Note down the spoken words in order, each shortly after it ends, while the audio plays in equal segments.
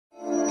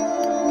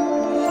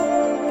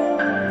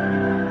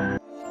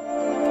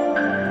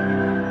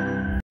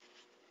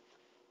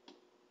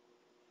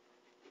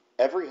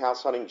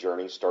house hunting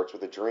journey starts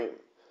with a dream.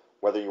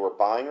 Whether you are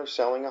buying or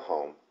selling a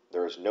home,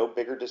 there is no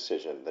bigger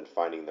decision than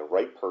finding the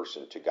right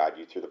person to guide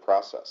you through the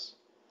process.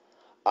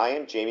 I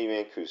am Jamie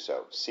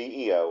Mancuso,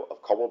 CEO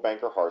of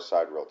Coldwell+Banker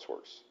Hearthside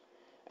Realtors,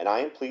 and I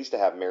am pleased to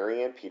have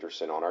Marianne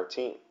Peterson on our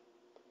team.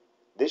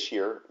 This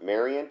year,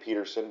 Marianne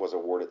Peterson was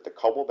awarded the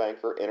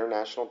Coldwell+Banker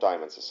International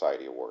Diamond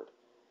Society Award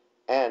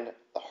and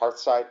the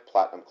Hearthside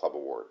Platinum Club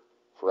Award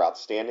for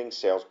outstanding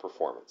sales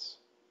performance.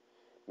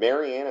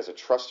 Marianne is a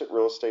trusted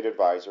real estate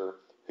advisor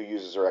who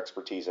uses her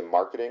expertise in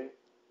marketing,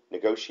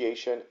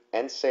 negotiation,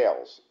 and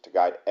sales to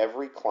guide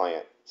every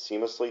client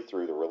seamlessly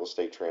through the real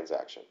estate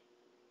transaction.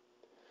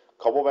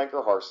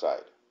 Coldwell+Banker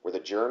Hearthside, where the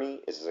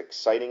journey is as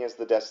exciting as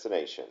the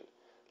destination,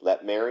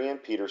 let Marianne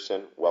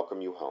Peterson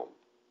welcome you home.